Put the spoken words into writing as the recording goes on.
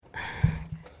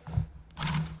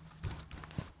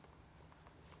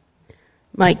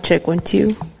Mic check 1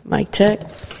 2. Mic check.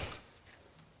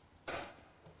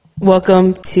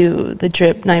 Welcome to the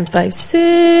Drip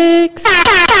 956.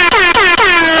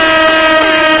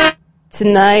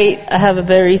 Tonight I have a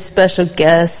very special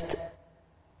guest.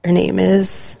 Her name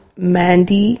is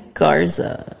Amanda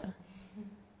Garza.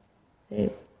 Hey.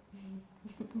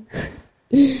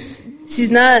 She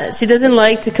doesn't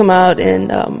like to come out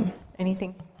and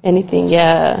anything,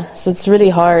 yeah. So it's really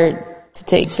hard to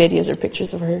take videos or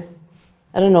pictures of her.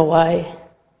 I don't know why.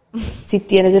 Si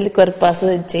tienes el cuerpazo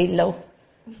de J-Lo.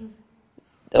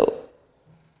 Oh.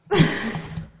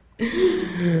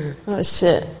 Oh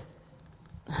shit.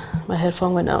 My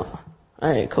headphone went out.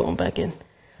 Alright, cool, I'm back in.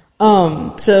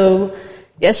 So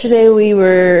yesterday we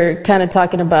were kind of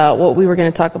talking about what we were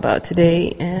going to talk about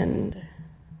today, and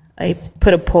I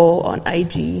put a poll on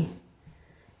IG.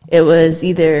 It was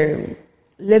either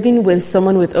living with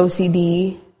someone with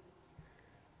OCD,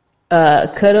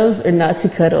 cuddles or not to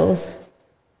cuddles,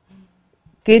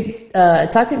 good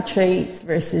toxic traits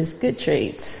versus good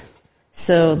traits.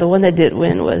 So the one that did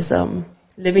win was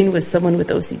living with someone with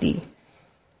OCD.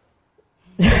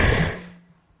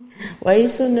 Why are you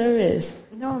so nervous?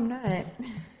 No, I'm not.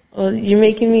 Well, you're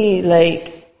making me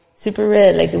like super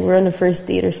red, like we're on a first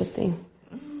date or something.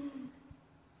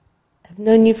 I've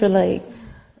known you for like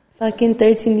fucking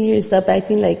 13 years. Stop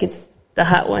acting like it's the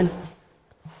hot one.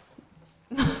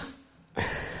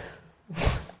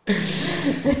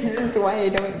 That's why I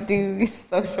don't do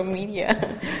social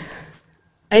media.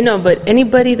 I know, but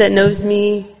anybody that knows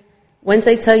me, once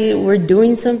I tell you we're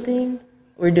doing something,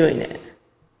 we're doing it.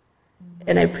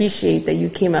 And I appreciate that you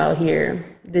came out here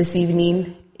this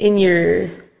evening in your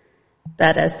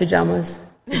badass pajamas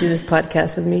to do this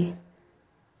podcast with me.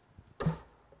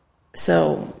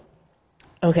 So,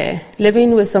 okay,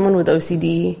 living with someone with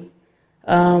OCD,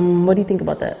 what do you think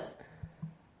about that?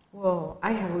 Well,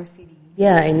 I have OCD.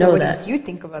 Yeah, I know so what that. do you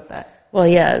think about that? Well,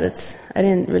 yeah, I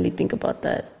didn't really think about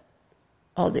that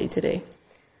all day today.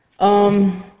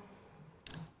 You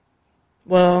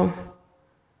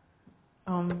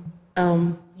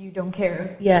don't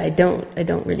care? Yeah, I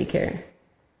don't really care.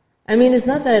 I mean, it's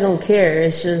not that I don't care,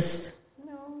 it's just...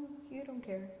 No, you don't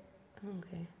care.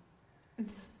 Okay.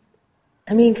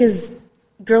 I mean, because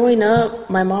growing up,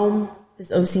 my mom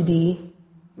is OCD,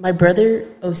 my brother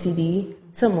OCD,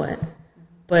 somewhat.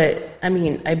 But, I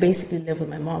mean, I basically lived with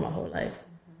my mom my whole life.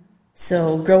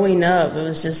 So growing up, it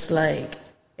was just like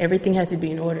everything had to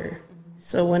be in order.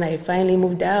 So when I finally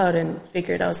moved out and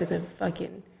figured I was going to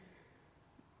fucking...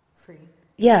 Free.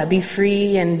 Yeah, be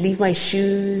free and leave my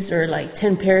shoes or like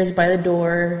 10 pairs by the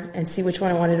door and see which one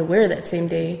I wanted to wear that same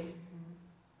day.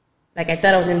 Like, I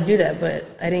thought I was going to do that, but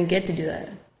I didn't get to do that.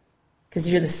 Because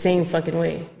you're the same fucking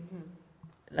way.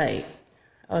 Like,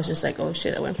 I was just like, oh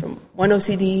shit, I went from one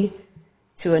OCD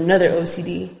to another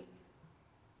OCD.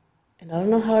 And I don't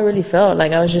know how I really felt.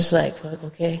 Like, I was just like, fuck,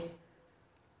 okay.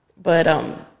 But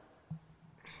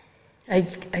I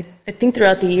think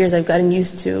throughout the years I've gotten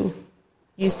used to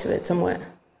it somewhat.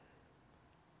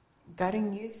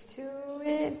 Gotten used to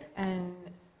it and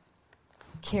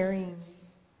caring,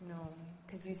 no,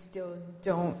 because you still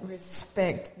don't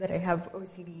respect that I have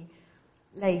OCD.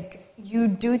 Like, you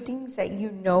do things that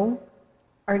you know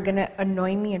are gonna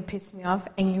annoy me and piss me off,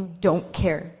 and you don't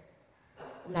care.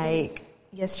 Like,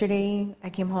 yesterday I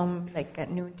came home like at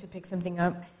noon to pick something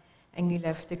up, and you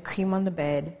left the cream on the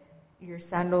bed, your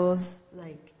sandals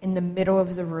like in the middle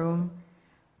of the room,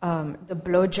 the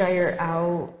blow dryer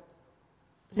out.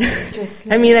 Just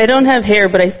like, I mean, I don't have hair,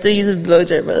 but I still use a blow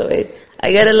dryer, by the way.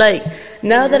 I gotta like,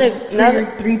 now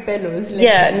that three pelos. Like,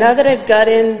 yeah, now that I've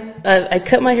gotten, I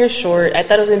cut my hair short. I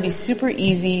thought it was gonna be super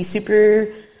easy,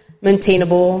 super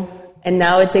maintainable, and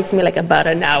now it takes me like about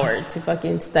an hour to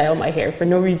fucking style my hair for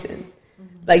no reason.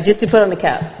 Like, just to put on a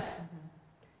cap.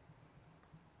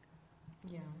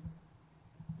 Yeah.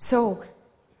 So,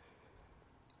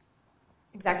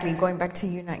 exactly, going back to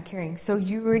you not caring. So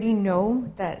you already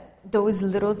know that those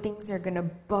little things are going to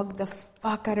bug the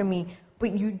fuck out of me,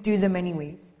 but you do them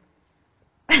anyways.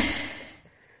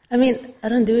 I mean, I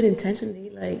don't do it intentionally.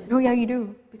 Like, no, yeah, you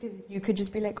do. Because you could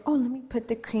just be like, oh, let me put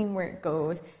the cream where it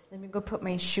goes. Let me go put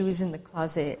my shoes in the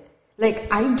closet.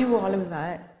 Like, I do all of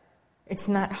that. It's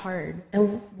not hard.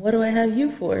 And what do I have you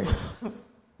for?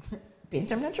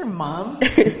 Bitch, I'm not your mom.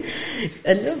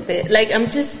 A little bit. Like,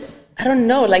 I don't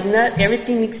know. Like, not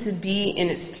everything needs to be in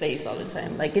its place all the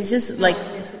time. Like, it's just like,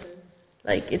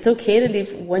 like, it's okay to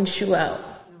leave one shoe out.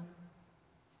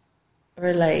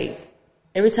 Or like,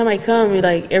 every time I come, you're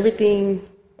like, everything,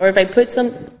 or if I put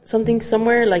something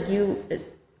somewhere, like, you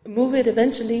move it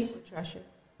eventually. Trash it.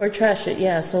 Or trash it,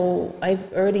 yeah. So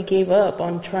I've already gave up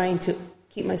on trying to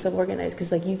keep myself organized.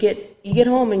 Because, like, you get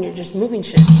home and you're just moving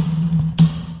shit.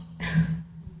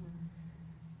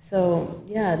 So,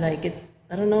 yeah, like,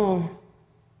 I don't know.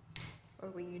 Or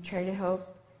when you try to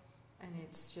help and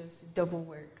it's just double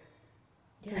work.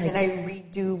 Yeah, and I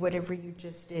redo whatever you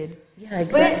just did. Yeah,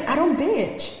 exactly. But I don't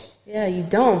bitch. Yeah, you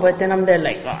don't. But then I'm there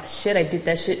like, oh, shit, I did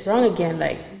that shit wrong again.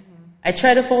 Like, I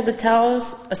try to fold the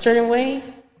towels a certain way.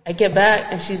 I get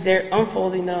back, and she's there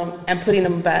unfolding them and putting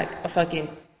them back.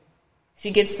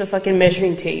 She gets the fucking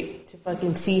measuring tape to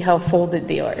fucking see how folded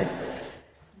they are.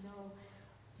 No.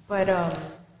 But, yeah,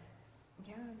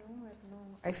 no, I don't know.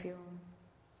 I feel,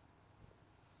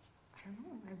 I don't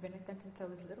know. I've been like that since I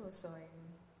was little, so I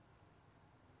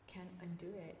can't undo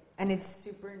it. And it's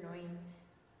super annoying.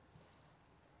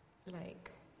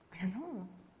 Like, I don't know.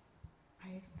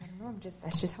 I don't know.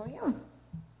 That's just how I am.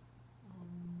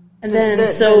 And then, the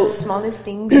smallest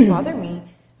things that bother me,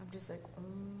 I'm just like, oh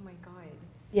my God.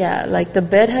 Yeah, like the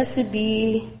bed has to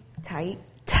be Tight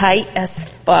as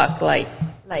fuck. Like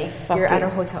you're at a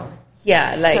hotel.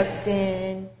 Yeah, like tucked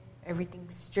in, everything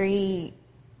straight.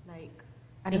 Like,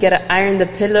 you gotta iron the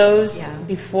pillows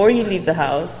before you leave the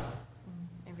house.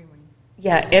 Every morning.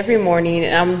 Yeah, every morning.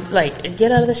 And I'm like, I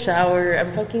get out of the shower,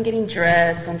 I'm fucking getting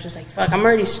dressed. I'm just like, fuck, I'm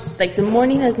already, like, the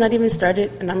morning has not even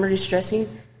started, and I'm already stressing.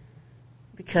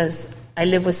 Because I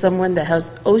live with someone that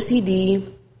has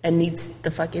OCD and needs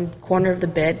the fucking corner of the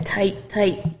bed tight,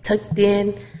 tucked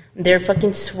in. They're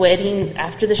fucking sweating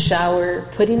after the shower,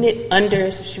 putting it under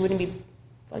so she wouldn't be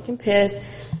fucking pissed.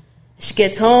 She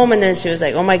gets home, and then she was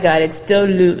like, oh my God, it's still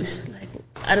loose. Like,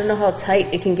 I don't know how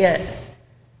tight it can get.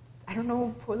 I don't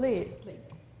know, pull it.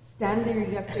 Like, stand there,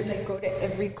 you have to, like, go to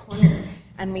every corner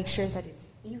and make sure that it's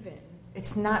even.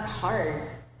 It's not hard.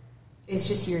 It's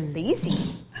just you're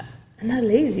lazy. I'm not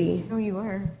lazy. No, you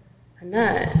are. I'm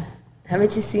not.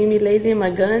 Haven't you seen me lately in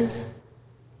my guns?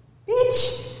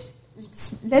 Bitch!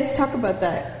 Let's talk about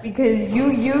that. Because you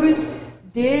use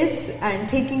this and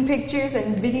taking pictures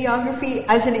and videography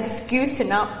as an excuse to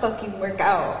not fucking work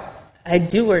out. I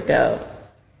do work out.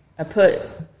 I put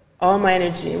all my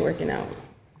energy in working out.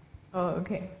 Oh,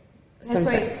 okay. That's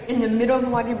why in the middle of the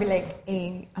water, you'd be like,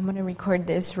 hey, I'm going to record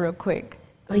this real quick.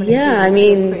 Yeah, I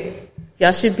mean,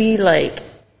 y'all should be like...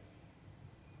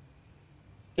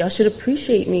 Y'all should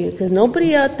appreciate me, because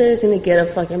nobody out there is going to get a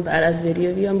fucking badass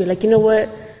video of you and be like, you know what?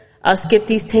 I'll skip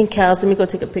these 10 cows. Let me go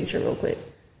take a picture real quick.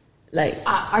 Like,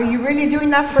 are you really doing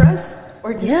that for us?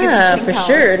 Or just skip the 10 for cows?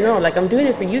 sure. No, like, I'm doing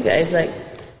it for you guys. Like,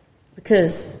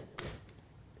 because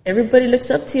everybody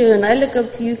looks up to you, and I look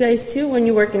up to you guys too when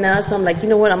you're working out. So I'm like, you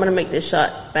know what? I'm going to make this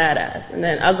shot badass. And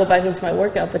then I'll go back into my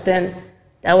workout. But then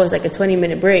that was like a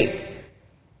 20-minute break.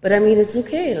 But I mean, it's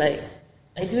okay. Like,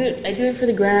 I do it for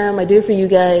the gram. I do it for you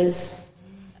guys.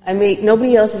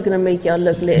 Nobody else is gonna make y'all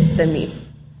look lit than me.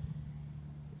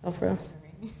 Oh, for real?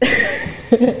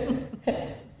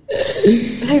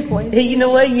 Like, why hey, you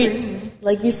know what?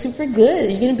 You're super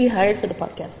good. You're gonna be hired for the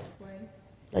podcast. Why?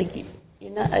 Like,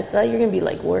 you're not. I thought you were gonna be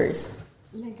like worse.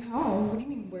 Like how? What do you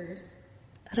mean worse?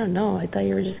 I don't know. I thought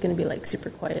you were just gonna be like super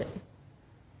quiet.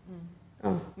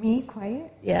 Oh, me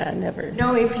quiet? Yeah, never.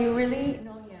 No, if you really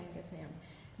I guess I am.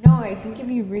 No, I think if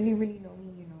you really, really know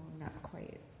me, you know I'm not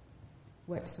quiet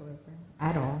whatsoever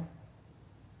at all.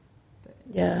 But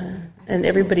yeah, and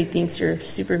everybody thinks you're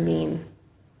super mean.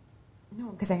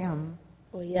 No, because I am.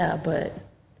 Well, yeah, but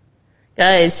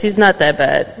guys, she's not that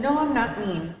bad. No, I'm not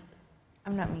mean.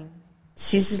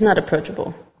 She's just not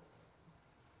approachable.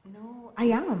 No, I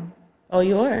am. Oh,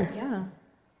 you are? Yeah.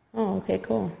 Oh, okay,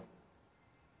 cool.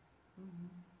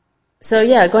 So,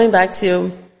 yeah, going back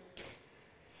to,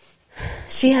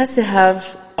 she has to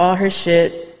have all her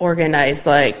shit organized.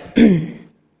 Like,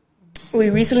 we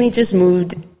recently just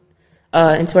moved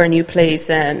into our new place,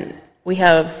 and we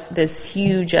have this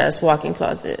huge-ass walk-in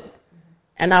closet.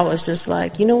 And I was just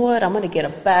like, you know what? I'm going to get a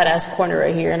badass corner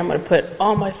right here, and I'm going to put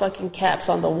all my fucking caps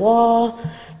on the wall.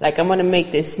 Like, I'm going to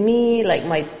make this me. Like,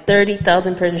 my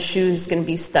 30,000 pairs of shoes is going to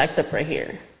be stacked up right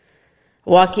here.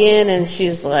 Walk in, and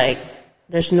she's like,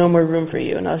 there's no more room for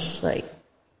you. And I was just like,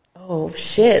 oh,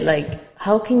 shit. Like,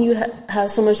 how can you have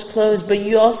so much clothes, but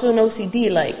you also an OCD?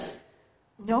 Like,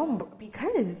 no,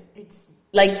 because it's...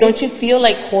 Like, don't you feel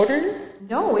like hoarder?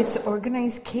 No, it's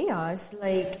organized chaos.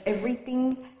 Like,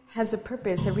 everything has a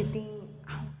purpose. Everything...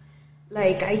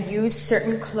 Like, I use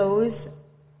certain clothes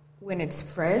when it's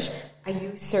fresh. I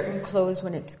use certain clothes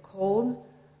when it's cold.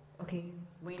 Okay,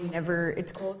 whenever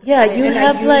it's cold. Yeah, you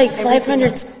have like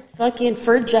 500 fucking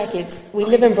fur jackets. We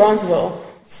live in Bronzeville.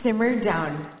 Simmer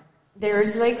down.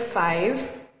 There's like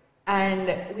 5,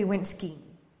 and we went skiing.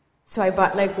 So I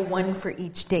bought like one for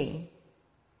each day.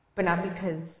 But not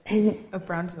because of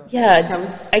Brownsville. Yeah,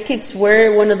 I could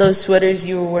swear one of those sweaters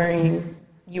you were wearing,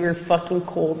 you were fucking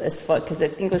cold as fuck because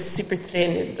that thing was super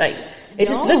thin. Like, it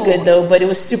just looked good though, but it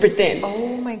was super thin.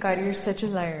 Oh my god, you're such a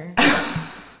liar.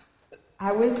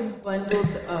 I was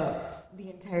bundled up the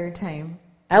entire time.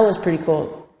 I was pretty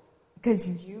cold. Because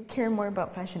you care more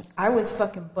about fashion. I was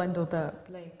fucking bundled up.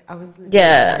 Like, I was...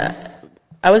 Yeah,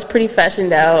 I was pretty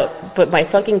fashioned out, but my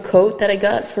fucking coat that I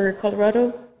got for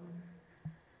Colorado,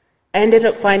 I ended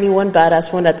up finding one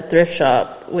badass one at the thrift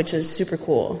shop, which was super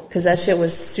cool, because that shit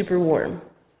was super warm.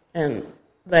 And,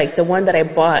 like, the one that I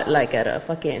bought, like, at a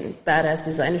fucking badass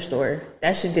designer store,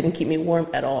 that shit didn't keep me warm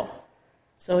at all.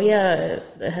 So, yeah,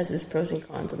 it has its pros and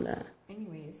cons on that.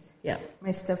 Anyways. Yeah.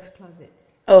 My stuffed closet.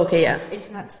 Oh, okay, yeah.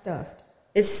 It's not stuffed.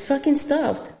 It's fucking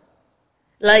stuffed.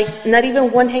 Like, not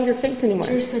even one hanger fits anymore.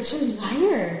 You're such a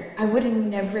liar. I would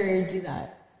never do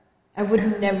that. I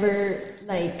would never,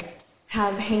 like,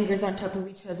 have hangers on top of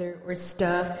each other or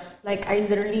stuff. Like, I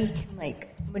literally can,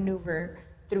 like, maneuver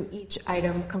through each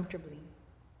item comfortably.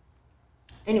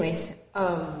 Anyways,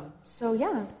 so,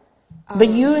 yeah. But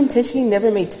you intentionally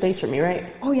never made space for me,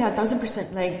 right? Oh, yeah,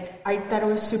 1000%. Like, I thought it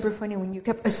was super funny when you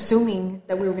kept assuming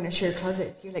that we were going to share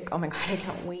closets. You're like, oh, my God, I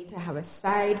can't wait to have a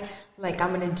side. Like,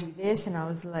 I'm going to do this. And I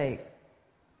was like...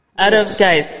 Out of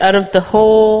the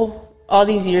whole... All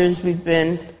these years we've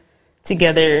been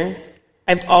together,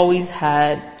 I've always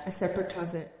had... A separate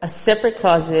closet. A separate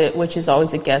closet, which is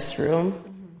always a guest room.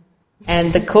 Mm-hmm.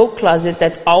 And the coat closet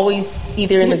that's always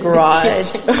either in the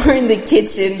garage or in the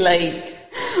kitchen, like...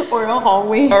 Or a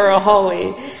hallway.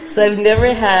 So I've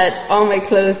never had all my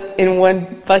clothes in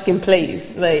one fucking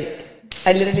place. Like,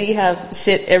 I literally have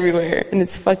shit everywhere, and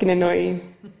it's fucking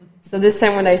annoying. So this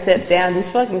time when I sat down, this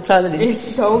fucking closet is... It's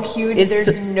so huge,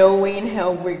 there's no way in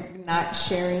hell we're not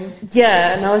sharing.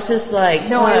 Yeah, and I was just like...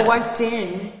 No, I walked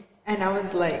in, and I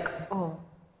was like, oh,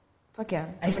 fuck yeah.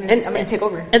 I'm gonna take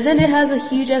over. And then it has a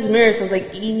huge-ass mirror, so I was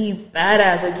like,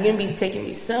 badass. Like, you're gonna be taking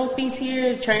me selfies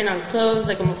here, trying on clothes,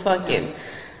 like I'm a fucking...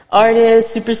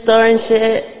 artist, superstar and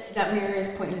shit. That mirror is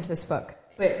pointless as fuck,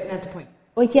 but not the point.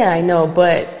 Well, yeah, I know,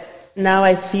 but now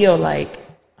I feel like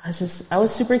I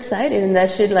was super excited, and that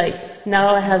shit, like,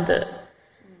 now I have the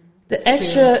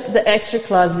extra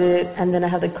closet, and then I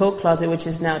have the coat closet, which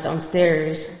is now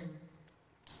downstairs.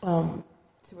 So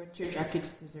what your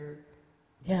jackets deserve?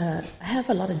 Yeah, I have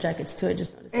a lot of jackets too. I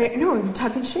just noticed. No, you're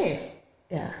talking shit.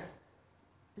 Yeah.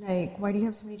 Like, why do you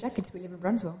have so many jackets? We live in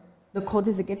Brownsville. The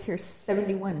coldest it gets here is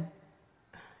 71.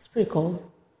 It's pretty cold.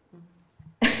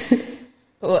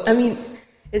 Well, I mean,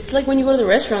 it's like when you go to the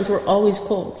restaurants, we're always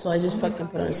cold, so I just fucking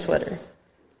put on a sweater.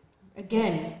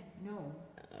 Again, no.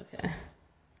 Okay.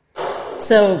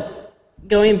 So,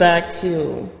 going back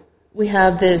to, we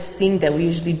have this thing that we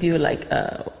usually do, like,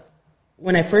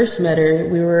 when I first met her,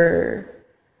 we were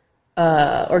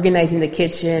organizing the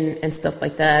kitchen and stuff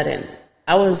like that, and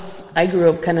I grew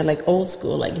up kind of like old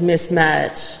school, like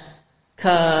mismatch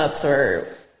cups or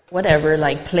whatever,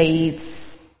 like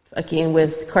plates, fucking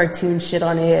with cartoon shit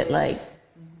on it, like.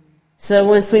 So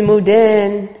once we moved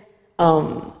in,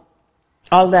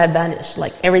 all that vanished.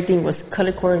 Like, everything was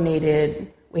color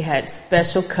coordinated. We had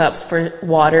special cups for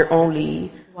water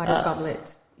only. Water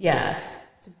goblets. Yeah.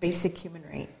 It's a basic human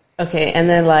right. Okay, and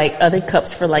then, like, other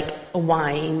cups for, like, a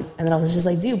wine. And then I was just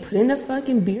like, dude, put in a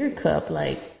fucking beer cup,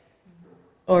 like,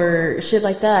 or shit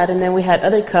like that. And then we had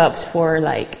other cups for,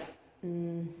 like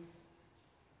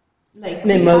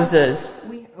mimosas.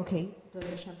 Okay,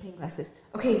 those are champagne glasses.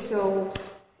 Okay, so,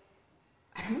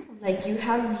 I don't know, like, you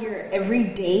have your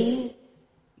everyday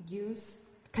use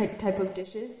type of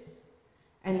dishes,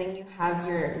 and then you have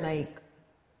your, like,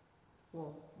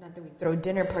 well, not that we throw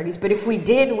dinner parties, but if we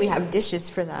did, we have dishes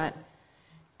for that.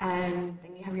 And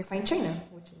then you have your fine china,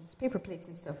 which is paper plates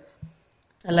and stuff.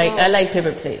 I like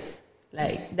paper plates.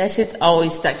 Like, that shit's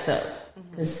always stacked up.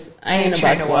 Because I ain't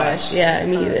about to wash. Yeah,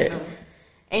 me either. No.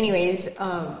 Anyways,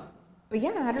 but yeah,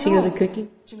 I don't know. Chingos are cooking?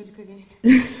 Chingos are cooking.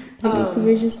 Because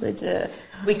we're just such a...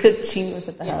 We cook chingos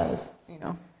at the house. You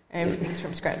know, everything's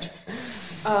from scratch.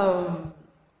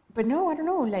 But no, I don't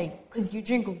know, like, because you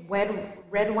drink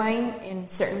red wine in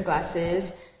certain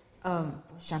glasses,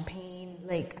 champagne,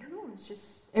 like, I don't know, it's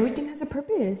just, everything has a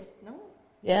purpose, no?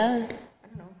 Yeah. I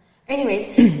don't know. Anyways,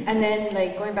 and then,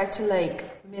 like, going back to,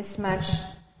 like, mismatched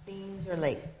things, or,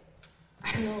 like,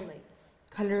 I don't know, like,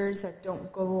 colors that don't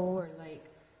go, or, like,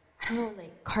 I don't know,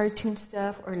 like, cartoon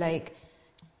stuff, or, like,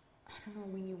 I don't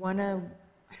know, when you want to,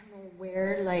 I don't know,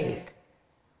 wear, like,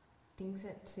 things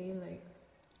that say, like,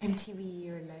 MTV,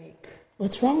 or like...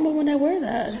 What's wrong with when I wear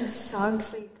that? Your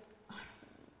socks, like...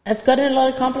 I've gotten a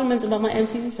lot of compliments about my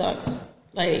MTV socks.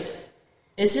 Like,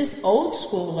 It's just old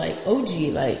school, like OG,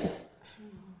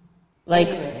 like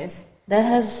Anyways. that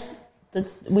has.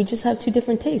 We just have two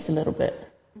different tastes, a little bit.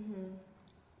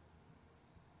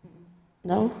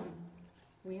 No.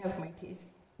 We have my taste.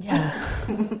 Yeah.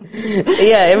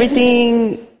 Yeah.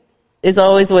 Everything is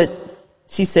always what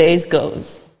she says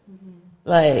goes.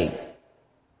 Like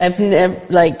I've never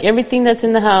like everything that's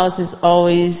in the house is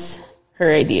always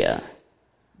her idea,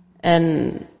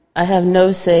 and I have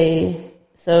no say.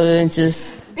 So it's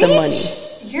just the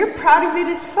money. You're proud of it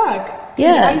as fuck.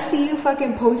 Yeah. I see you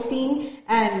fucking posting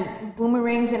and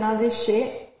boomerangs and all this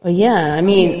shit. Well, yeah. I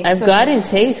mean, Okay, I've so- gotten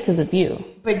taste because of you.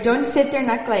 But don't sit there and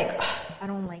act like, "Ugh, I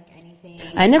don't like anything.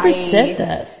 I never said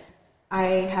that.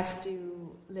 I have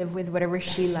to live with whatever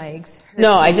she likes. Her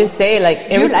No, I taste." just say like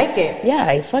You like it. Yeah,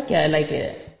 I like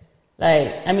it.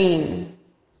 Like, I mean,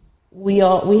 we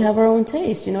have our own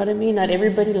taste. You know what I mean? Not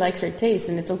everybody likes her taste,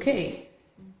 and it's okay.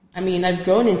 I mean, I've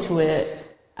grown into it.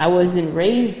 I wasn't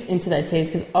raised into that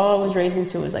taste because all I was raised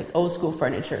into was like old school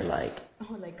furniture, like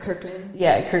Like Kirkland.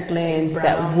 yeah, Kirkland's, Brown.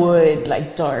 that wood,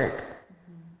 like dark,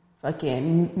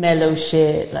 fucking mellow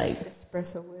shit, like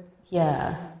Espresso wood.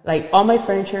 yeah, like all my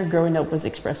furniture growing up was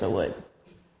espresso wood,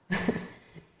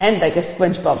 and like a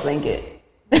SpongeBob blanket.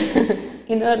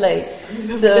 You know, like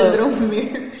The little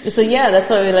mirror. so yeah, that's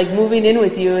why like moving in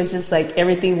with you is just like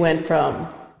everything went from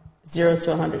 0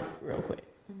 to 100 real quick.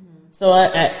 So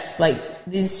I like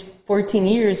these 14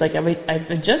 years, like I've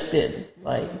adjusted.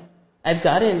 Like I've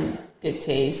gotten good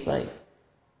taste. Like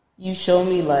you show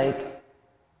me like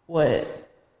what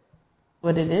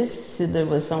it is to live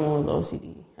with someone with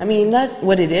OCD. I mean, not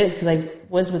what it is because I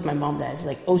was with my mom. That's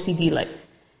like OCD. Like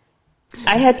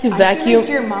I had to I vacuum. feel like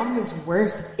your mom is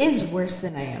worse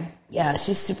than I am. Yeah,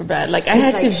 she's super bad. Like I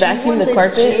had to She vacuum will the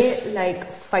carpet. legit,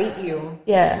 like fight you.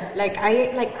 Yeah. Like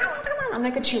I'm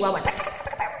like a chihuahua.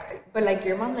 But like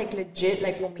your mom, like legit,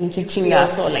 like will make you feel,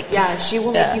 Chingazo, like yeah, she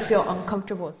will yeah. make you feel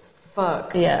uncomfortable as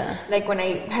fuck. Yeah. Like when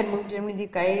I had moved in with you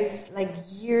guys, like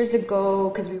years ago,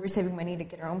 because we were saving money to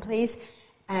get our own place,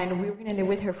 and we were gonna live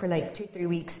with her for like 2-3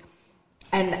 weeks.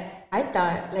 And I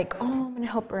thought, like, oh, I'm gonna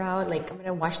help her out. Like, I'm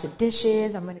gonna wash the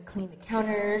dishes. I'm gonna clean the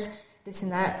counters, this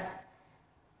and that.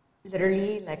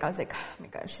 Literally, like, I was like, oh my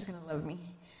god, she's gonna love me.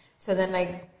 So then,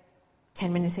 like,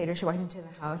 10 minutes later, she walks into the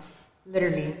house.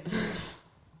 Literally,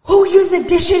 who used the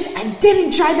dishes and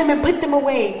didn't dry them and put them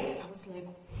away? I was like,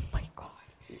 oh my god.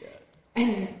 Yeah.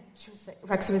 And she was like,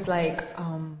 Rexy was like,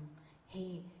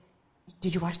 hey,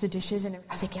 did you wash the dishes? And I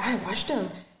was like, yeah, I washed them.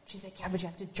 She's like, yeah, but you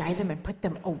have to dry them and put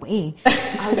them away.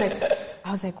 I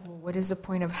was like, well, what is the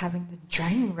point of having the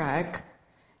drying rack?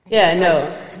 And Yeah, she's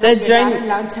no. Like, you're not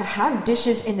allowed to have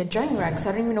dishes in the drying rack, so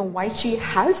I don't even know why she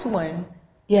has one.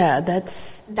 Yeah,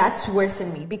 that's worse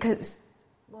than me because,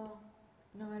 well,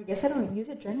 no, I guess I don't use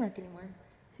a drying rack anymore.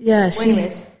 yeah. Well,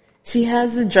 anyways, She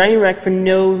has a drying rack for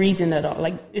no reason at all.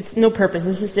 Like it's no purpose.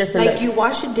 It's just there for like you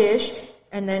wash a dish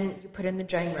and then you put it in the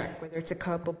drying rack, whether it's a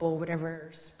cup, a bowl, whatever,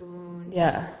 spoons.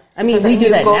 Yeah, I mean we do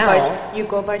that now. You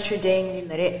go about your day and you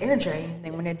let it air dry, and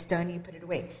then when it's done, you put it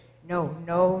away. No,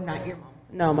 not your mom.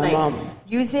 No, my mom.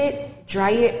 Use it,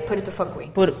 dry it, put it the fuck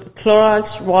away. Put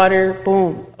Clorox, water,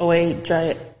 boom, away, dry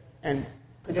it, and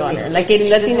it's gone there. Like she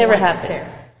nothing doesn't ever want it happened.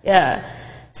 there. Yeah.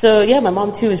 So yeah, my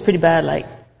mom too is pretty bad. Like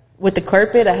with the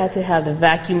carpet, I had to have the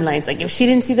vacuum lines. Like if she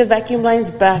didn't see the vacuum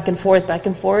lines back and forth,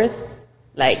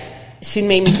 like she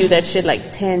made me do that shit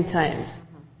like 10 times.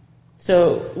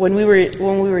 So when we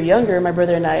were younger, my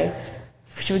brother and I,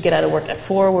 she would get out of work at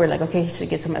 4. We're like, okay, she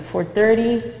gets home at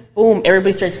 4:30. Boom,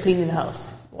 everybody starts cleaning the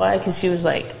house. Why? Because she was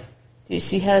like, dude,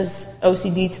 she has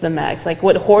OCD to the max. Like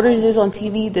what Hoarders is on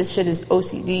TV, this shit is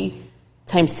OCD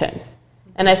times 10.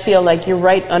 And I feel like you're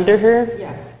right under her.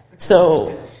 Yeah.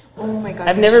 So oh my god,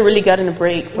 I've never really gotten a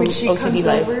break from when she OCD comes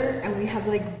life. over and we have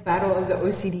like battle of the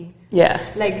OCD. Yeah.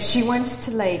 Like she wants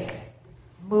to like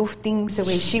move things the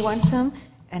way she wants them,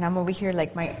 and I'm over here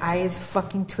like my eye is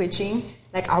fucking twitching.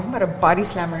 Like I'm about to body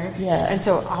slam her. Yeah. And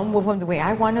so I'll move them the way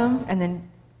I want them, and then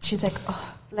she's like,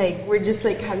 oh, like we're just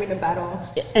like having a battle.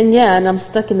 And yeah, and I'm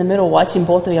stuck in the middle watching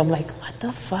both of you. I'm like, what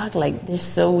the fuck? Like they're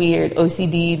so weird.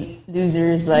 OCD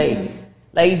losers. Like,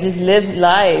 like just live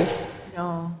life.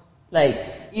 No.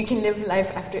 Like You can live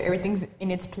life after everything's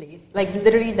in its place. Like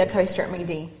literally, that's how I start my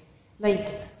day.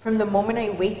 Like from the moment I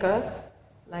wake up,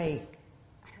 like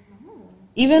I don't know.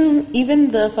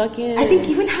 even the fucking. I think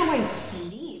even how I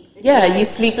sleep. Yeah, you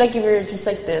sleep like you were just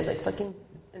like this, like fucking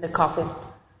in the coffin.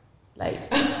 Like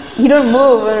you don't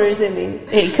move or anything.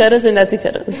 Hey, cuddles or not to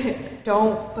cuddles?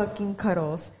 Don't fucking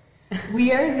cuddles.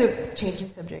 We are the changing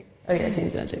subject. Oh yeah,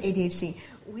 change subject. ADHD.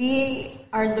 We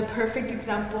are the perfect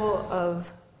example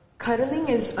of cuddling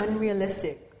is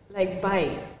unrealistic. Like,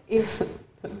 bye.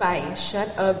 Bye.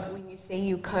 Shut up when you say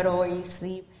you cuddle or you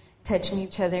sleep, touching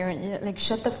each other. And, like,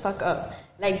 shut the fuck up.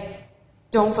 Like,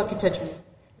 don't fucking touch me.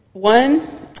 One,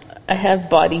 I have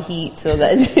body heat, so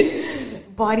that's...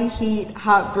 Body heat,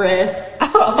 hot breath.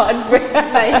 Hot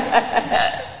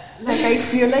breath. Like, I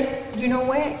feel like, you know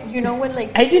what,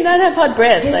 like... I do not have hot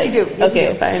breath. Yes, like, you do. Yes, okay,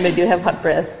 you do. fine, I do have hot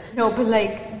breath. No, but,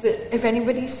 like, if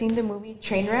anybody's seen the movie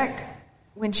Trainwreck,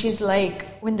 when she's, like,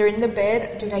 when they're in the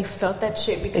bed, dude, I felt that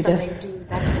shit because I'm like, dude,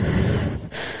 that's...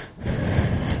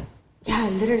 Yeah,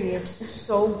 literally, it's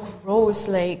so gross.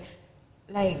 Like,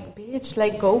 bitch,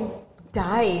 like, go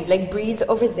die. Like, breathe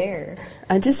over there.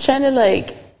 I'm just trying to,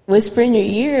 like, whisper in your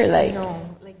ear, like... No.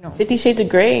 50 Shades of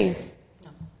Grey. No.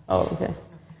 Oh, okay. No.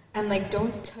 And, like,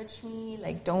 don't touch me.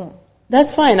 Like, don't.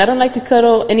 That's fine. I don't like to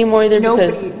cuddle anymore either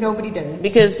Nobody does.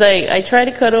 Because, like, I try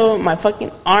to cuddle, my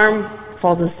fucking arm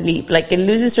falls asleep. Like, it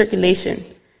loses circulation.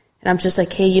 And I'm just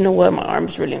like, hey, you know what? My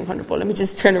arm's really uncomfortable. Let me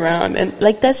just turn around. And,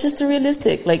 like, that's just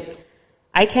realistic. Like,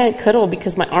 I can't cuddle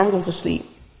because my arm goes to sleep.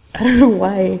 I don't know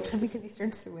why. Because you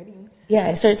start sweating. Yeah,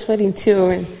 I start sweating too.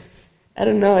 And I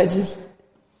don't know.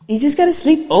 You just gotta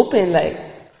sleep open,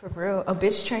 like. For real. A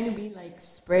bitch trying to be, like,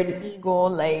 spread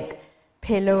eagle, like,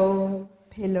 pillow,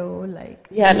 like...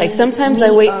 Yeah, like, sometimes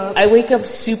I wake up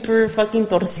super fucking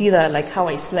torcida, like how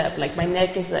I slept. Like, my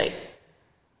neck is, like,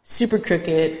 super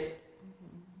crooked.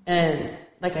 And,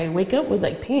 like, I wake up with,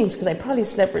 like, pains because I probably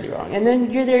slept really wrong. And then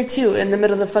you're there, too, in the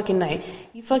middle of the fucking night.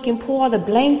 You fucking pull out the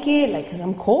blanket, like, because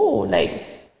I'm cold, like...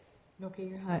 Okay,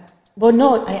 you're hot. Well,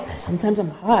 no, sometimes I'm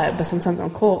hot, but sometimes I'm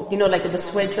cold. You know, like, if the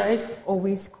sweat dries.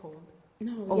 Always cold.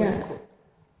 No, always yeah. cool.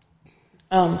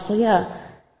 So yeah,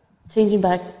 changing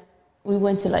back, we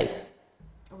went to like...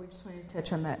 Oh, we just wanted to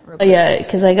touch on that real Oh quick. yeah,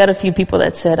 because I got a few people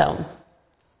that said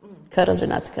cuddles or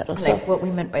not to cuddle. Like so, what we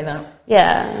meant by that.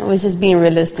 Yeah, it was just being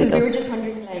realistic. Because we were just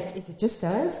wondering, like, is it just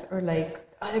us? Or, like,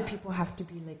 other people have to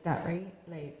be like that, right?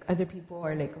 Like, other people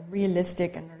are, like,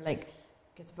 realistic and are like,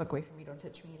 get the fuck away from me, don't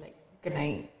touch me. Like, good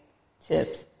night.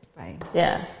 Chips. Bye.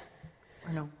 Yeah.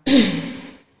 Or no.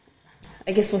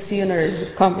 I guess we'll see in our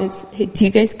comments. Hey, do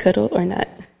you guys cuddle or not?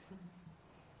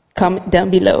 Comment down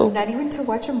below. Not even to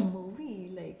watch a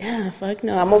movie, like. Yeah, fuck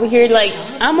no. I'm over here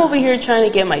trying to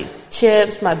get my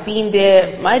chips, my bean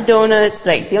dip, my donuts.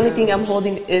 Like, the only thing I'm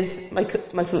holding is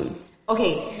my food.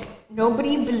 Okay,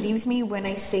 nobody believes me when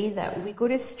I say that we go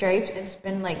to Stripes and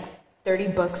spend like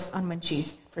 $30 on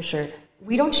munchies. For sure.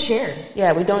 We don't share.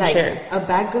 Yeah, we don't share. A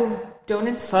bag of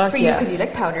donuts for you because you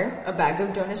like powder. A bag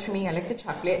of donuts for me. I like the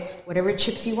chocolate. Whatever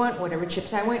chips you want, whatever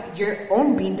chips I want. Your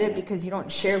own bean dip because you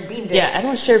don't share bean dip. Yeah, I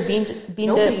don't share bean dip.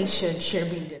 Nobody should share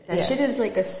bean dip. That shit is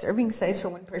like a serving size for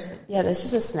one person. Yeah, that's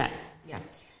just a snack. Yeah.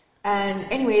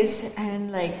 And anyways,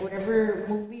 and like whatever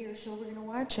movie or show we're gonna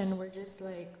watch, and we're just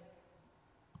like,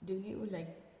 do you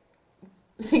like?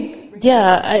 We'll.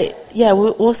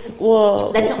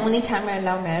 That's the only time I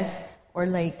allow mess or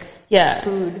like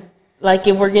food. Like,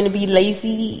 if we're going to be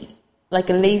lazy,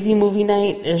 like a lazy movie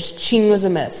night, there's chingos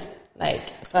a mess. Like,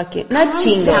 fuck it. Not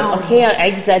chingo. Okay, I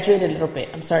exaggerated a little bit.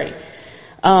 I'm sorry.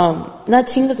 Not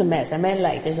chingos a mess. I meant,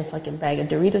 like, there's a fucking bag of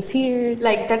Doritos here.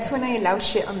 Like, that's when I allow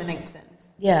shit on the nightstands.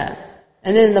 Yeah.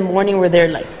 And then in the morning, we're there,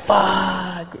 like,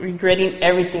 fuck, regretting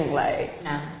everything. Like,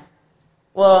 nah.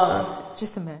 Well.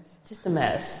 Just a mess. Just a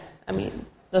mess. I mean,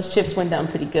 those chips went down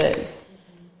pretty good.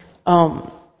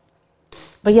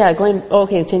 But yeah,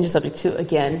 change the subject too,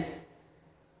 again.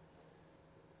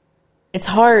 It's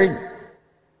hard,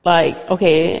 like,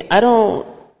 okay, I don't,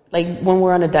 like, when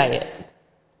we're on a diet.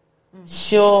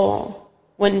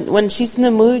 When she's in the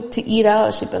mood to eat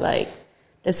out, she'll be like,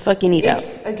 let's fucking eat out.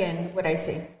 It's, again, what I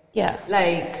say. Yeah.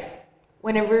 Like,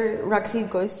 whenever Roxy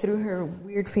goes through her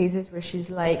weird phases where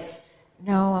she's like,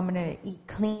 no, I'm going to eat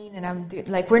clean, and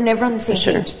like, we're never on the same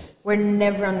page. We're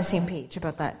never on the same page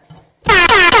about that.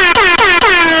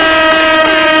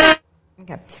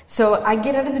 Okay, so I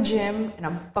get out of the gym and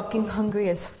I'm fucking hungry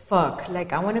as fuck.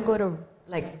 Like, I want to go to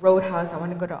like Roadhouse, I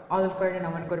want to go to Olive Garden, I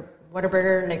want to go to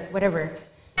Whataburger, like whatever.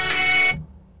 And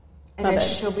then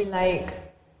she'll be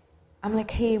like, I'm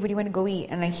like, hey, what do you want to go eat?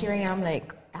 And like, here I am,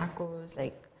 like, tacos,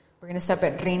 like, we're gonna stop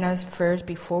at Reina's first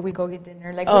before we go get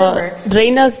dinner, like whatever.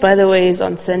 Reina's, by the way, is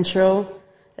on Central.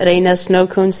 Reina's snow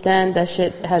cone stand. That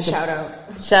shit has shout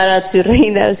out to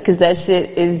Reina's because that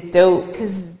shit is dope.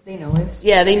 Because they know us.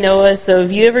 Yeah, they know us. So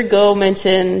if you ever go,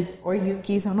 mention or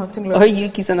Yuki's on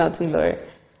Altunglor.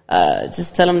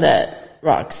 Just tell them that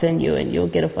Rock sent you, and you'll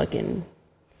get a fucking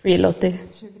free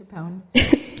elote. Should get a pound.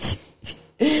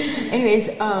 Anyways,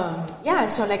 yeah.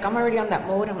 So like, I'm already on that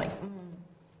mode. I'm like,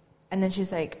 and then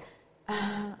she's like,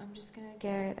 I'm just gonna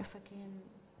get a fucking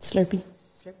Slurpee.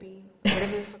 Slurpee,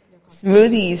 whatever the fuck they're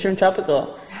called. Smoothies from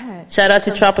Tropical. God. Shout out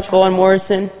to Tropical and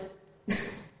Morrison.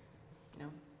 No.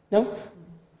 No?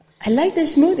 I like their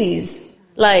smoothies.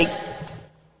 Like,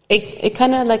 it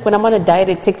kind of, like, when I'm on a diet,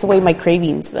 it takes away my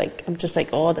cravings. Like, I'm just like,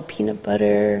 oh, the peanut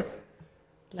butter.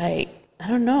 Like, I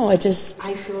don't know. I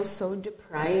feel so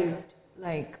deprived.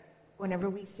 Like,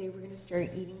 whenever we say we're going to start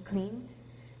eating clean,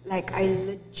 like, I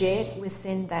legit,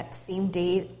 within that same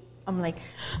day, I'm like,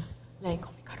 oh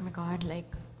my God, like,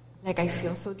 I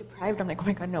feel so deprived. I'm like, oh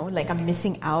my God, no, like, I'm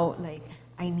missing out. Like,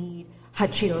 I need hot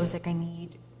Cheetos. Like, I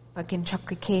need fucking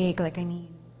chocolate cake. Like, I need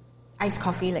iced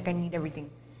coffee. Like, I need everything.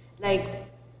 Like,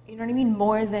 you know what I mean?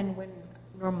 More than when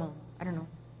normal. I don't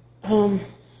know.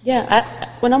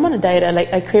 Yeah, when I'm on a diet,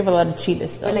 I crave a lot of cheetah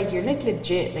stuff. But, like, you're, like,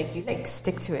 legit. Like, you, like,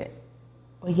 stick to it.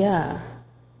 Well, yeah.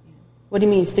 What do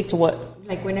you mean, stick to what?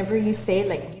 Like, whenever you say,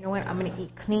 like, you know what, I'm going to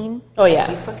eat clean. Oh, yeah.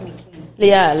 You fucking eat clean.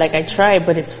 Yeah, like, I try,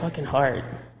 but it's fucking hard.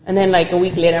 And then, like, a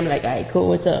week later, I'm like, all right, cool,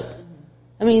 what's up?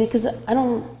 I mean, because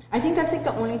I think that's, like,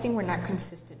 the only thing we're not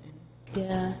consistent in.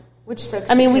 Yeah. Which sucks.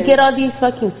 I mean, we get all these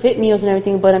fucking fit meals and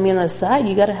everything, but, I mean, on the side,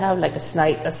 you got to have, like, a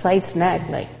side snack,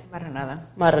 like...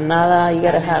 Marinada, you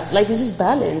got to have... Like, it's just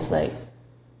balance, like...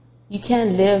 You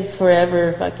can't live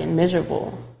forever fucking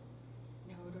miserable.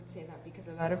 No, don't say that, because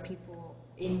a lot of people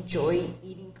enjoy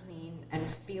eating clean and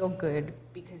feel good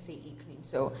because they eat clean.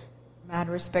 So, mad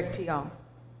respect to y'all.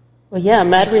 Well, yeah,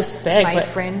 mad respect. My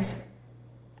friends.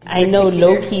 I know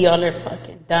low-key y'all are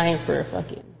fucking dying for a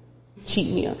fucking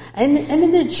cheat meal. And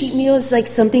then their cheat meal is like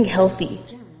something healthy.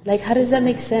 Yeah, like, how does that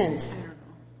make sense? I don't know.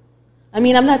 I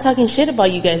mean, I'm not talking shit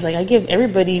about you guys. Like, I give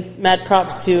everybody mad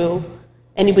props to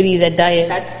anybody that diets.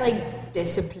 That's like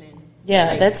discipline.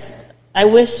 Yeah, like, I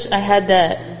wish I had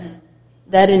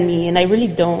that in me, and I really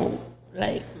don't.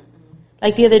 Like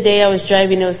the other day I was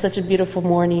driving, it was such a beautiful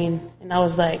morning, and I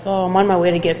was like, oh, I'm on my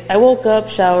way to I woke up,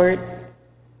 showered.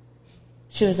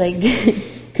 She was like,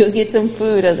 go get some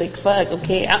food. I was like, fuck,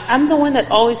 okay. I'm the one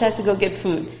that always has to go get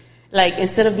food. Like,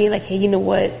 instead of being like, hey, you know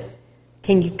what?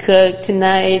 Can you cook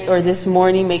tonight or this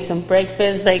morning, make some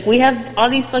breakfast? Like, we have all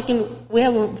these we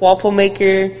have a waffle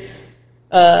maker.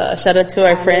 Shout out to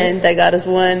our friend that got us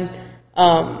one.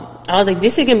 I was like,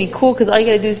 this shit gonna be cool because all you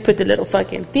gotta do is put the little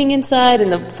fucking thing inside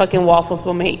and the fucking waffles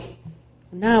will make.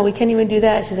 No, we can't even do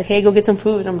that. She's like, hey, go get some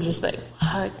food. I'm just like,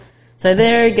 fuck. So I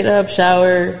there, get up,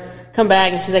 shower, come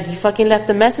back, and she's like, you fucking left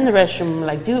the mess in the restroom. I'm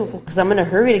like, dude, because I'm in a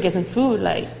hurry to get some food.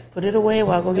 Like, put it away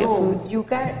while I go get food. You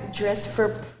got dressed for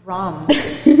prom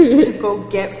to go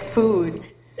get food.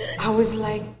 I was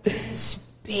like, this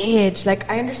bitch. Like,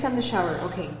 I understand the shower.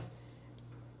 Okay.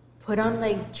 Put on,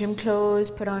 like, gym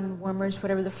clothes, put on warmers,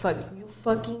 whatever the fuck. You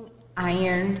fucking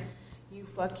ironed. You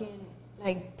fucking,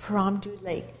 like, prom dude,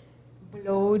 like,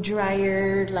 blow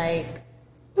dryer, like...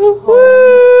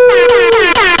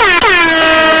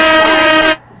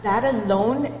 That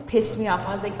alone pissed me off.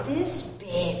 I was like, this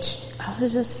bitch. I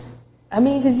was just... I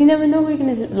mean, because you never know who you're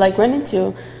going to, like, run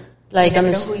into. Like, you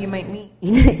never know who you might meet.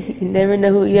 You never know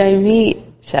who you might meet.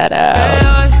 Shout out.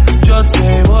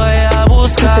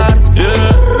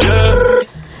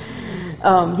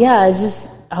 Yeah, it's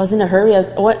just... I was in a hurry.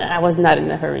 I was not in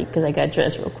a hurry because I got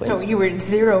dressed real quick. So you were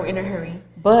zero in a hurry.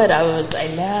 But I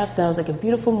left, and I was like, a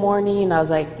beautiful morning, and I was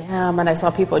like, damn, and I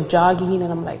saw people jogging,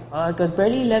 and I'm like, fuck, it was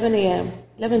barely 11 a.m.,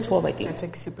 11, 12, I think. That's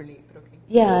like super late, but okay.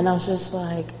 Yeah, and I was just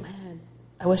like, man,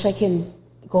 I wish I can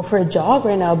go for a jog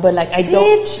right now, but, like, I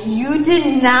don't. Bitch, you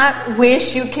did not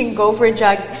wish you can go for a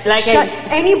jog. Like,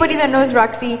 anybody that knows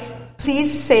Roxy,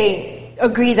 please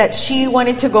agree that she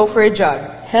wanted to go for a jog.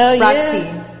 Hell yeah. Roxy.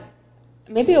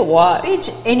 Maybe a walk. Bitch,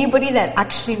 anybody that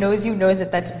actually knows you knows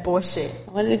that that's bullshit.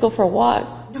 I wanted to go for a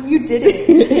walk. No, you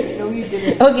didn't. No, you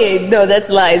didn't. Okay, no, that's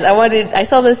lies. I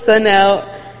saw the sun out,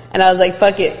 and I was like,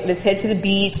 fuck it, let's head to the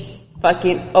beach,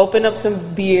 fucking open up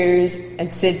some beers,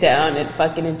 and sit down and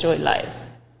fucking enjoy life.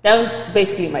 That was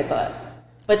basically my thought.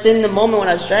 But then the moment when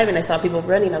I was driving, I saw people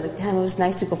running. I was like, damn, it was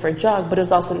nice to go for a jog, but it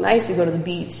was also nice to go to the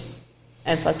beach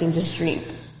and fucking just drink,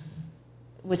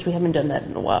 which we haven't done that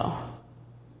in a while.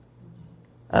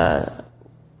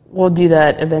 We'll do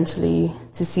that eventually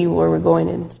to see where we're going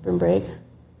in spring break.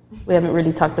 We haven't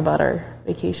really talked about our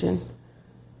vacation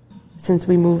since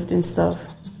we moved and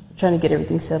stuff. We're trying to get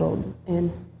everything settled in.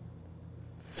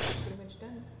 Pretty much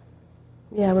done.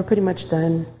 Yeah, we're pretty much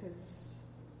done.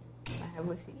 Because I have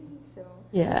OCD, so...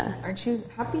 Yeah. Aren't you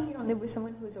happy you don't live with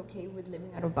someone who's okay with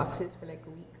living out of boxes for like a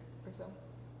week or so?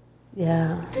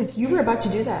 Yeah. Because you were about to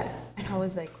do that. And I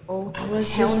was like, oh,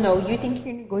 hell no. You think you're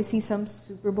going to go see some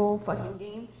Super Bowl fucking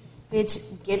game? Bitch,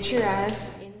 get your ass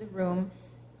in the room,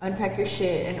 unpack your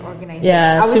shit, and organize it.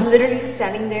 I was literally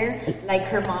standing there like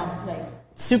her mom. Like,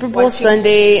 Super Bowl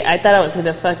Sunday, I thought I was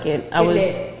gonna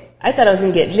I thought I was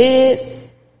gonna get lit.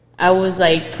 I was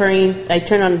like praying. I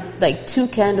turned on like 2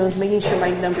 candles, making sure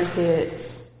my numbers hit.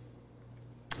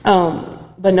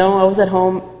 But no, I was at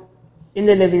home in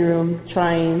the living room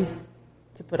trying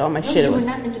to put all my shit away. You were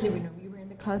not in the living room. You were in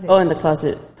the closet. Oh, in the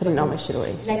closet, putting all my shit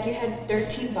away. Like you had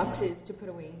 13 boxes to put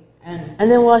away. And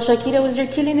then while Shakira was there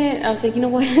killing it, I was like, you know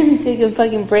what? Let me take a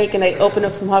fucking break. And I opened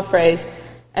up some hot fries.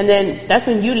 And then that's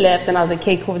when you left, and I was like,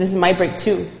 okay, cool. This is my break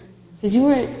too. Because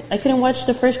I couldn't watch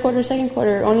the first quarter, second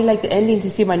quarter, only like the ending to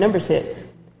see my numbers hit.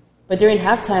 But during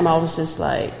halftime, I was just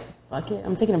like, fuck it,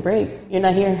 I'm taking a break. You're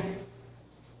not here.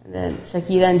 And then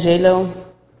Shakira and J-Lo,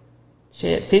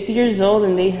 50 years old,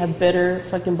 and they have better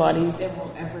fucking bodies. They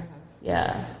won't ever have.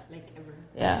 Yeah. Like ever.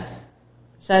 Yeah.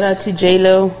 Shout out to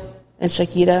J-Lo and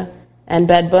Shakira and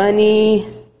Bad Bunny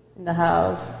in the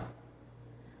house.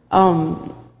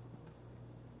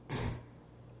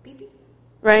 Pee-pee?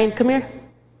 Ryan, come here.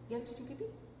 You have to do pee-pee?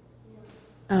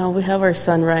 We have our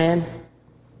son, Ryan.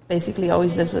 Basically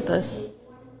always lives with us.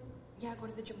 Yeah, go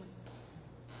to the gym.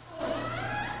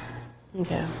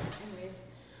 Okay. Anyways.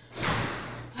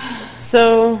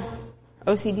 So,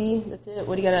 OCD, that's it.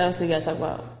 What else we gotta talk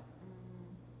about?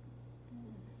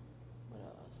 What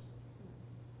else?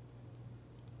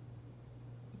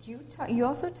 You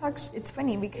also talk, it's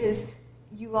funny because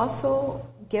you also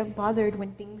get bothered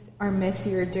when things are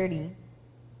messy or dirty.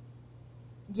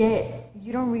 Yet,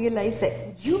 you don't realize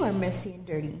that you are messy and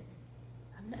dirty.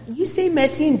 You say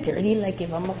messy and dirty like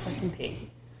if I'm a fucking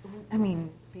pig. I mean,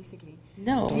 basically.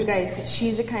 No. You guys,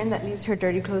 she's the kind that leaves her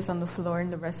dirty clothes on the floor in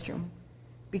the restroom.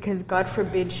 Because God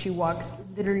forbid she walks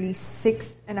literally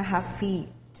 6.5 feet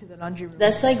to the laundry room.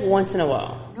 That's like once in a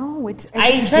while. No, it's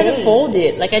I try to fold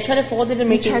it. Like I try to fold it and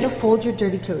make it. You try to fold your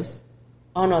dirty clothes.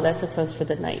 Oh no, that's the clothes for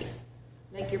the night.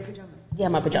 Like your pajamas. Yeah,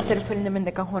 my pajamas. Instead of putting them in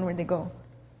the cajon where they go.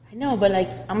 I know, but like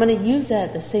I'm gonna use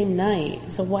that the same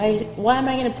night. So why am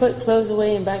I gonna put clothes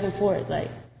away and back and forth? Like,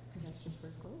 because that's just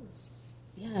for clothes.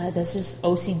 Yeah, that's just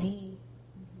OCD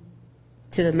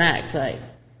to the max. Like,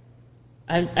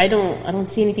 I don't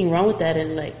see anything wrong with that.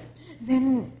 And like,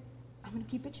 then I'm gonna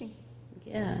keep bitching.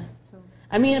 Yeah. So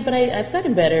I mean, but I've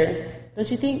gotten better. Don't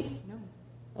you think? No.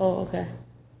 Oh, okay.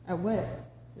 At what?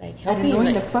 Like helping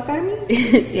annoying the fuck out of me?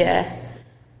 Yeah.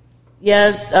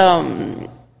 Yeah.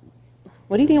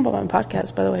 What do you think about my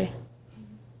podcast, by the way?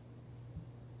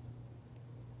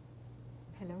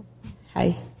 Hello.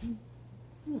 Hi.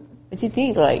 What do you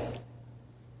think? Like,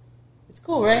 it's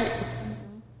cool, right?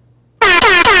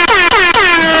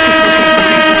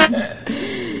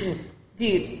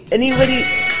 Dude, anybody?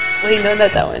 Wait, no,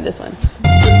 not that one. This one.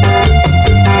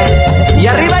 Y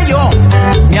arriba yo.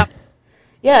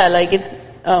 Yeah, like it's.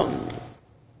 I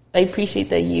appreciate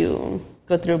that you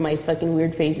go through my fucking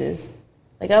weird phases.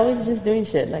 Like I was just doing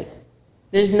shit. Like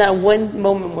there's not one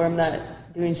moment where I'm not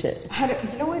doing shit.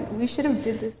 You know what? We should have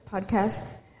did this podcast.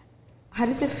 How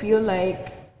does it feel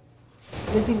like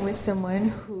living with someone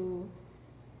who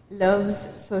loves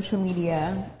social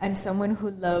media and someone who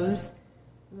loves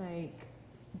like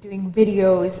doing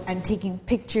videos and taking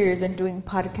pictures and doing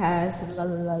podcasts and la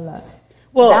la la la?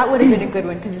 Well, that would have been a good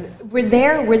one because we're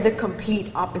the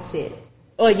complete opposite.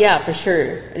 Oh, yeah, for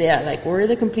sure. Yeah, like, we're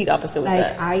the complete opposite with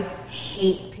that. Like, I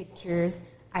hate pictures.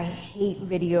 I hate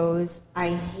videos.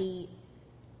 I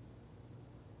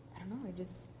don't know, I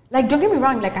just... Like, don't get me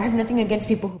wrong. Like, I have nothing against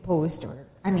people who post or...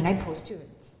 I mean, I post too.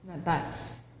 It's not that.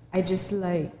 I just,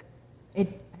 like... I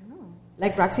don't know.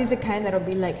 Like, Roxy's the kind that'll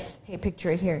be like, hey, picture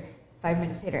right here. 5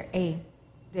 minutes later, hey,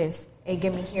 this. Hey,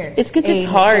 get me here. It's because it's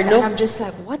hard. And I'm just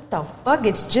like, what the fuck?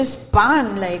 It's just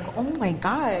fun. Like, oh my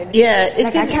God. Yeah,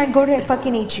 it's like, I can't go to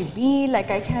fucking HEB.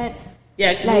 Like, I can't.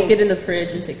 Yeah, because we'll get in the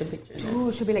fridge and take a picture.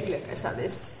 Ooh, she'll be like, look, I saw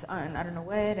this on I don't know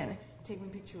what, and take me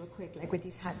a picture real quick, like with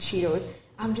these hot Cheetos.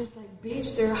 I'm just like,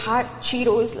 bitch, they're hot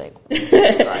Cheetos. Like, oh my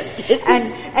God.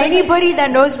 And anybody that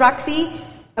knows Roxy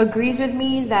agrees with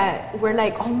me that we're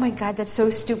like, oh my God, that's so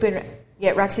stupid.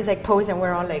 Yet Roxy's like pose and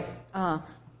we're all like, or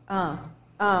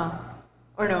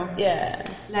no. Yeah.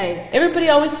 Like, everybody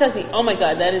always tells me, oh my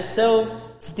God, that is so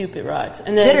stupid, Rox.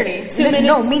 And then literally. 2 minutes.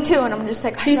 No, me too. And I'm just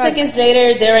like, 2 seconds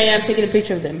later, there I am taking a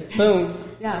picture of them. Boom.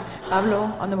 Yeah. Pablo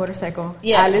on the motorcycle.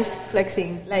 Yeah. Alice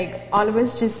flexing. Like, all of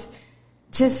us just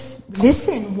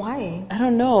listen. Why? I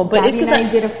don't know. But Gabby it's because I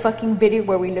did a fucking video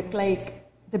where we look like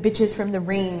the bitches from The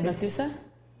Rain. Medusa?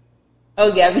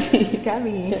 Oh, Gabby.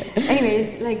 Gabby.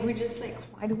 Anyways, like, we just like,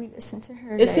 why do we listen to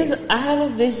her? It's because I have a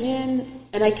vision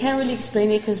and I can't really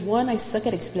explain it because, one, I suck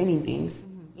at explaining things.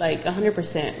 Mm-hmm. Like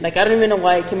 100%. Like I don't even know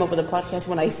why I came up with a podcast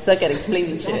when I suck at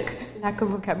explaining shit. Lack of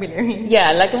vocabulary.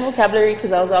 Yeah, lack of vocabulary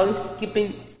because I was always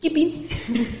skipping.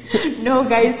 No,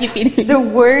 guys, skipping. The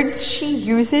words she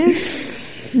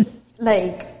uses,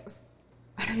 like,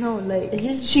 I don't know, like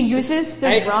she uses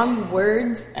the wrong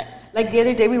words. Like the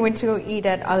other day, we went to go eat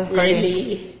at Olive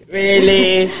Garden.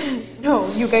 Really? No,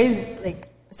 you guys, like,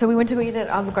 so we went to go eat at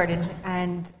Olive Garden,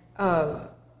 and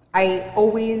I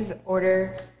always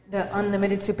order the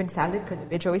unlimited soup and salad because the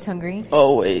bitch always hungry.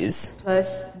 Always.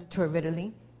 Plus the tour of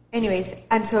Italy. Anyways,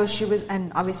 and so she was,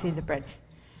 and obviously the bread.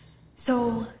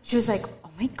 So she was like, "Oh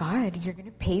my God, you're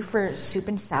gonna pay for soup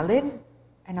and salad?"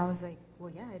 And I was like,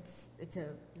 "Well, yeah, it's a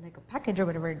like a package or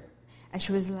whatever." And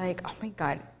she was like, "Oh my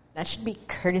God, that should be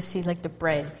courtesy, like the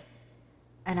bread."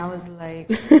 And I was like,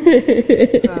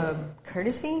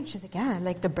 "Courtesy?" She's like, "Yeah,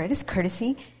 like the bread is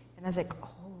courtesy." And I was like,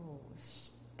 "Oh,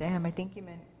 damn, I think you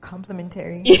meant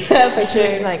complimentary." Yeah, for sure.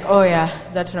 She was like, "Oh yeah,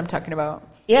 that's what I'm talking about."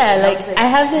 Yeah, like I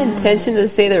have the intention to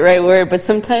say the right word, but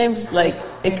sometimes like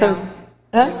it comes,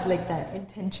 like that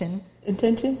intention.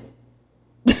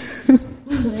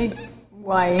 Like,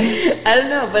 why? I don't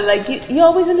know, but like you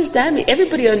always understand me.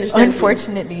 Everybody understands.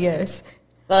 Unfortunately, yes.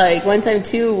 Like one time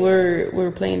too, we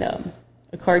were playing a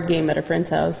card game at a friend's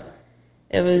house.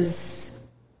 It was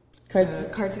Cards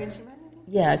Against Humanity.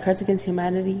 Yeah, Cards Against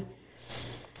Humanity.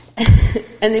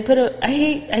 And they put I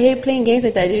hate playing games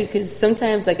like that, dude, because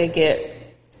sometimes like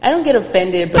I don't get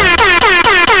offended, but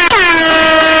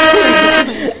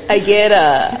I get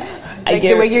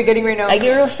the way you're getting right now. I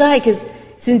get real shy because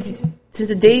since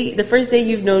the first day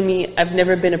you've known me, I've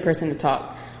never been a person to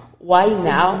talk. Why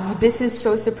now? This is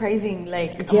so surprising.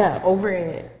 Like, yeah, I'm over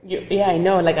it. Yeah, I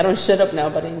know. Like, I don't shut up now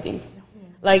about anything.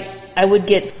 Like, I would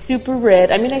get super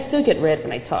red. I mean, I still get red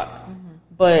when I talk,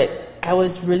 but I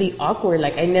was really awkward.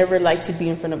 Like, I never liked to be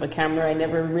in front of a camera. I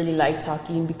never really liked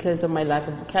talking because of my lack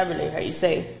of vocabulary, how you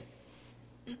say.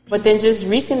 But then just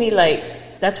recently, like,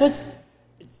 that's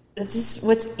just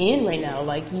what's in right now.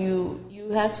 Like, you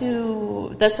have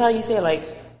to, that's how you say,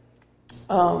 like,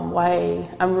 why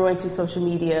I'm really into social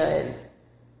media and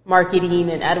marketing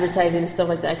and advertising and stuff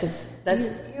like that, because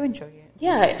that's... You enjoy it.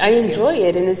 Yeah, I enjoy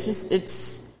it, and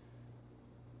it's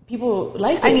people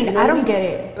like it. I mean, I don't get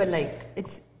it, but, like,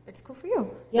 it's cool for you.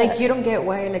 Yeah. Like, you don't get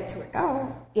why I like to work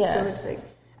out. Yeah. So it's like,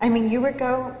 I mean, you work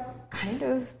out kind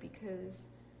of because,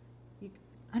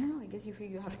 I don't know, I guess you feel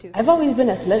you have to. I've always been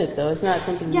athletic, though. It's not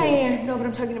something... Yeah. No, but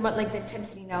I'm talking about, like, the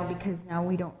intensity now, because now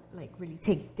we don't, like, really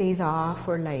take days off,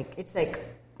 or, like, it's, like,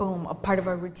 boom, a part of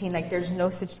our routine. Like, there's no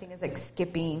such thing as, like,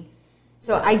 skipping.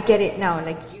 So I get it now.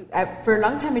 Like, for a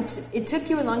long time, it took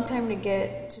you a long time to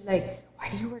get to, like, why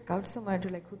do you work out so much? Or,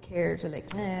 like, who cares? Or,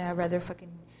 like, I'd rather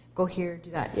fucking go here,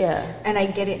 do that. Yeah. And I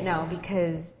get it now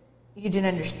because you didn't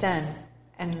understand.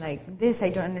 And, like, this, I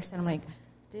don't understand. I'm like,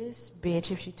 this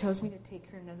bitch, if she tells me to take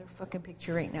her another fucking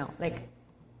picture right now, like,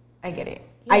 I get it.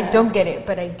 Yeah. I don't get it,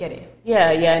 but I get it. Yeah,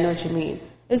 I know what you mean.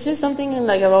 It's just something,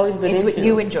 like, I've always been into. It's what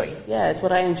you enjoy. Yeah, it's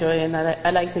what I enjoy, and I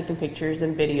like taking pictures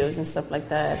and videos and stuff like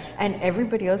that. And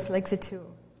everybody else likes it too.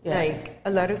 Yeah. Like,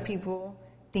 a lot of people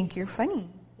think you're funny.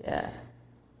 Yeah.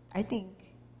 I think.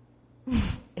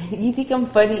 You think I'm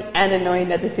funny and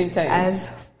annoying at the same time. As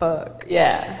fuck.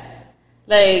 Yeah.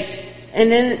 Like, and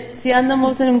then, si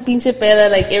andamos en un pinche peda,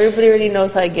 like, everybody already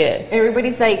knows how I get.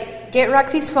 Everybody's like, get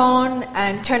Roxy's phone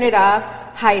and turn it off,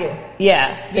 hide it.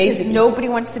 Yeah, because basically. Nobody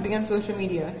wants to be on social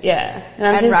media. Yeah. And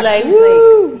I'm just Roxy's like,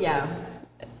 woo! yeah.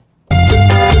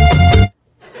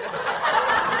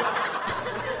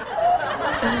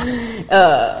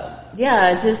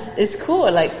 Yeah, it's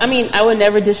cool. Like, I mean, I would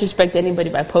never disrespect anybody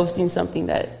by posting something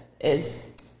that is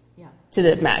to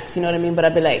the max, you know what I mean? But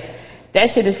I'd be like, that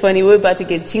shit is funny. We're about to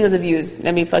get chingos of views.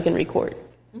 Let me fucking record.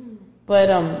 Mm-hmm. But,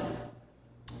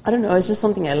 I don't know. It's just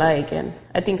something I like, and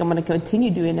I think I'm going to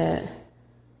continue doing it.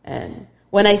 And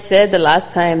when I said the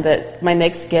last time that my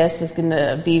next guest was going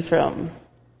to be from...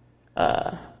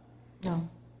 No.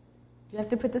 You have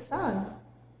to put the song.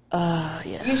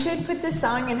 Yeah. You should put the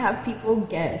song and have people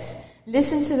guess.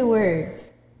 Listen to the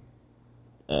words.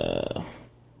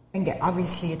 And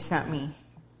obviously it's not me.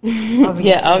 Obviously.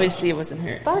 Yeah, obviously it wasn't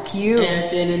her. Fuck you.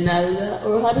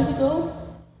 Or how does it go?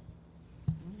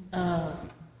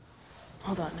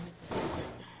 Hold on.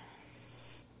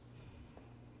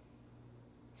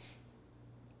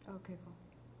 Okay, cool.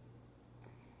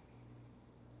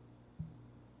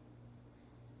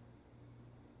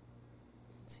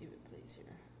 Let's see what plays here.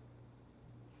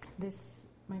 This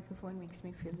microphone makes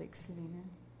me feel like Selena.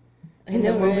 I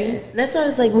know, movie. Right? That's why I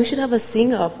was like, we should have a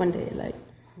sing-off one day. Like,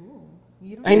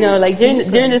 I know, like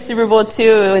during the Super Bowl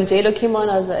too, when J-Lo came on,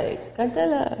 I was like,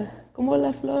 cántala como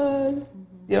la flor.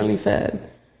 Mm-hmm. The only fan.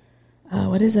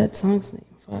 What is that song's name?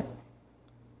 Fuck.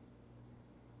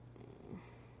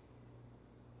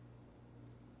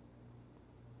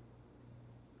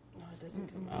 No, it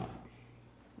doesn't come out.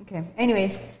 Okay.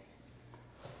 Anyways.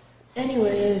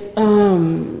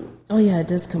 Oh yeah, it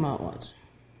does come out. Watch.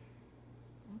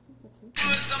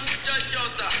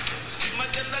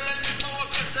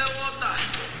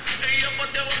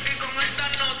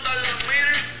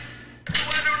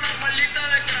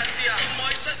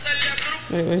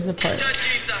 Wait, where's the part?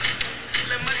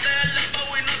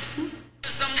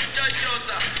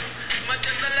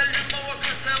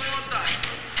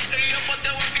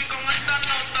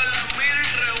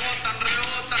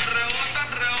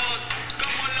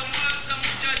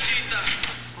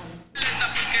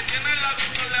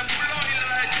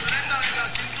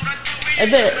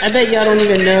 I bet y'all don't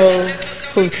even know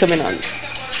who's coming on.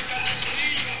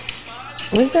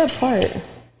 Where's that part?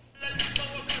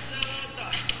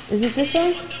 Is it this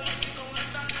song?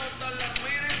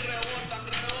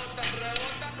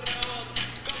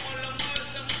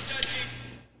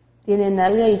 ¿Tiene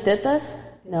nalga y tetas?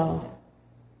 No.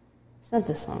 It's not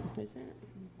this song, is it?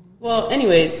 Well,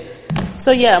 anyways.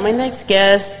 So, yeah, my next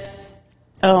guest,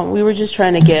 we were just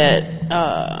trying to get...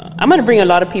 I'm going to bring a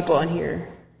lot of people on here,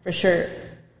 for sure.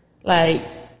 Like,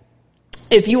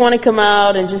 if you want to come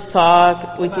out and just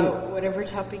talk, we can... Whatever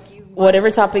topic you want.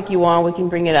 Whatever topic you want, we can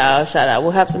bring it out, shout out.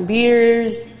 We'll have some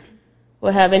beers.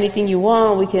 We'll have anything you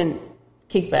want. We can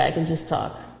kick back and just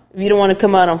talk. If you don't want to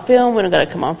come out on film, we don't got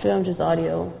to come on film, just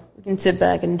audio. We can sit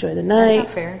back and enjoy the night. That's not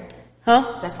fair.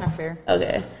 Huh? That's not fair.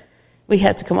 Okay. We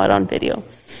had to come out on video.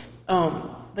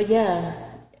 But yeah,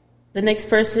 the next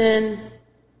person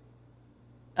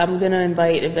I'm going to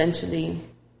invite eventually,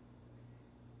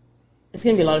 it's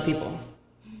going to be a lot of people.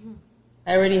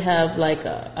 I already have like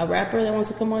a rapper that wants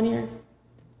to come on here.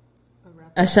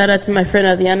 A shout out to my friend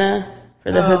Adriana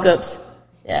for the hookups.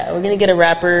 Yeah, we're going to get a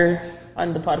rapper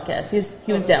on the podcast.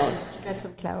 He was down. He got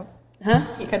some clout. Huh?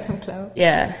 He got some clout.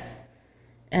 Yeah.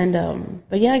 And,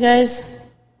 but yeah, guys,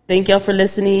 thank y'all for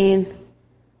listening.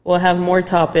 We'll have more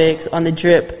topics on the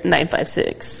Drip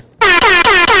 956.